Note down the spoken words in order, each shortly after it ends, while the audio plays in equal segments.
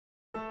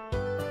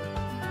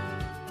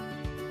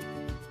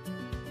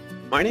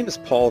My name is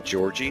Paul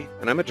Georgi,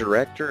 and I'm a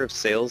Director of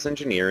Sales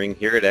Engineering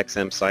here at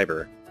XM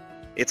Cyber.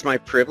 It's my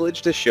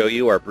privilege to show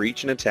you our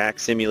breach and attack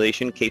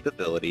simulation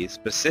capabilities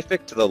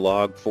specific to the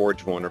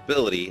Log4J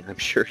vulnerability I'm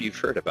sure you've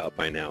heard about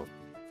by now.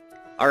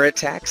 Our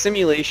attack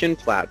simulation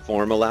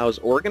platform allows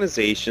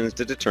organizations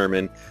to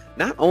determine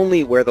not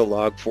only where the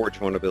Log4J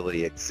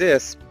vulnerability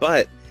exists,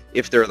 but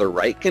if there are the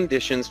right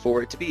conditions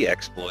for it to be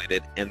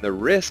exploited and the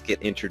risk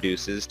it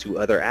introduces to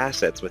other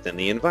assets within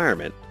the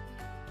environment.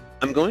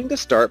 I'm going to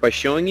start by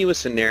showing you a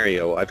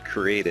scenario I've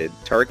created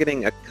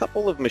targeting a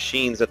couple of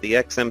machines that the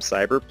XM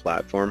Cyber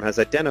platform has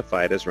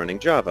identified as running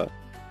Java.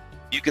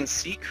 You can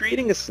see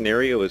creating a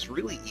scenario is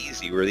really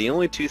easy, where the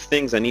only two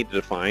things I need to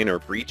define are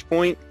breach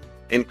point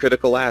and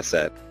critical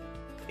asset.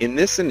 In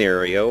this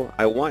scenario,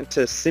 I want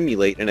to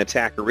simulate an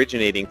attack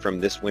originating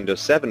from this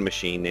Windows 7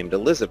 machine named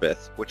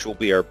Elizabeth, which will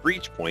be our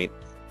breach point,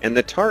 and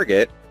the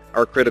target,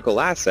 our critical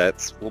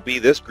assets, will be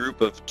this group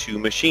of two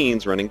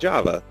machines running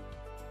Java.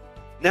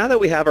 Now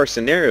that we have our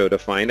scenario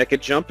defined, I could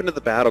jump into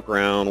the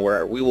Battleground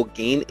where we will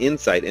gain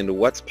insight into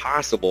what's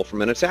possible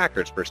from an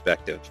attacker's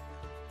perspective.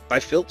 By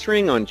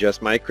filtering on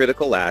just my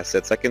critical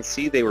assets, I can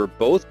see they were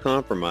both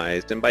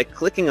compromised, and by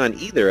clicking on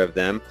either of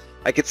them,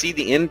 I could see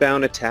the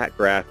inbound attack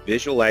graph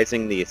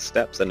visualizing the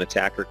steps an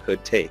attacker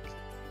could take.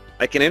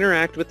 I can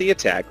interact with the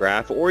attack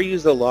graph or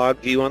use the log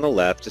view on the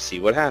left to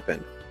see what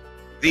happened.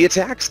 The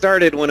attack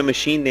started when a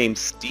machine named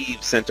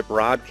Steve sent a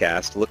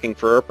broadcast looking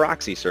for a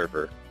proxy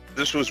server.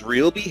 This was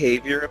real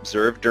behavior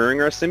observed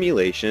during our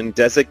simulation,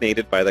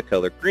 designated by the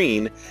color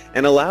green,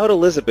 and allowed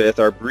Elizabeth,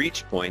 our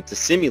breach point, to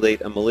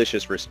simulate a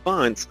malicious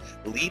response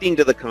leading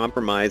to the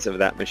compromise of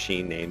that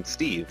machine named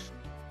Steve.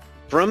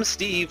 From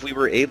Steve, we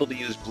were able to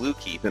use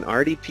Bluekeep, an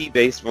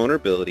RDP-based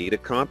vulnerability, to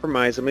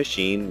compromise a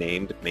machine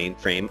named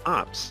Mainframe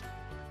Ops.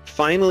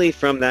 Finally,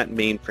 from that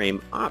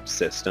Mainframe Ops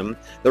system,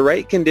 the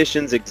right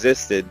conditions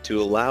existed to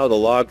allow the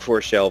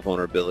Log4Shell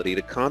vulnerability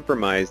to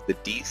compromise the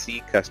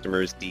DC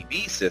customer's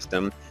DB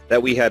system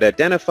that we had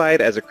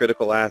identified as a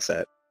critical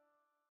asset.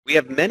 We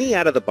have many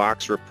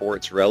out-of-the-box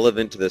reports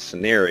relevant to this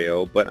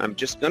scenario, but I'm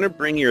just going to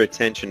bring your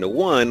attention to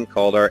one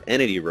called our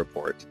Entity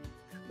Report.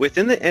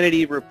 Within the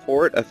Entity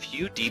Report, a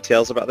few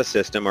details about the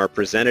system are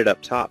presented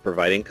up top,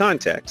 providing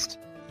context.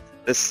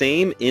 The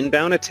same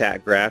inbound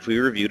attack graph we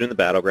reviewed in the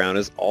Battleground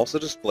is also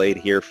displayed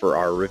here for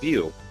our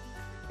review.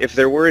 If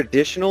there were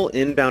additional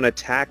inbound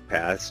attack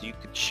paths, you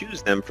could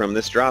choose them from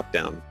this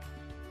dropdown.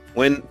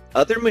 When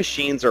other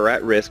machines are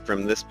at risk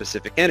from this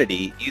specific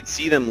entity, you'd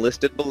see them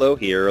listed below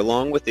here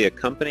along with the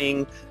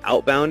accompanying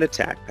outbound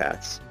attack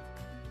paths.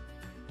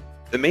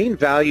 The main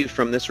value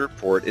from this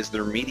report is the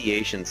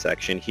remediation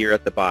section here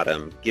at the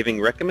bottom,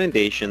 giving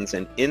recommendations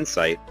and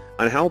insight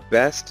on how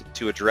best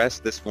to address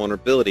this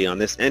vulnerability on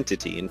this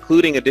entity,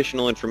 including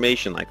additional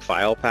information like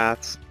file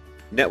paths,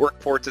 network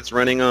ports it's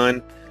running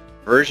on,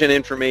 version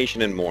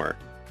information, and more.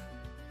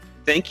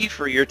 Thank you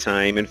for your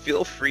time, and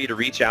feel free to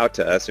reach out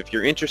to us if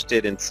you're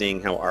interested in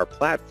seeing how our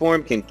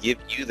platform can give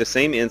you the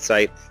same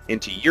insight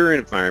into your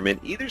environment,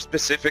 either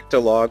specific to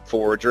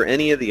Log4J or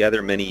any of the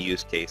other many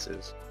use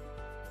cases.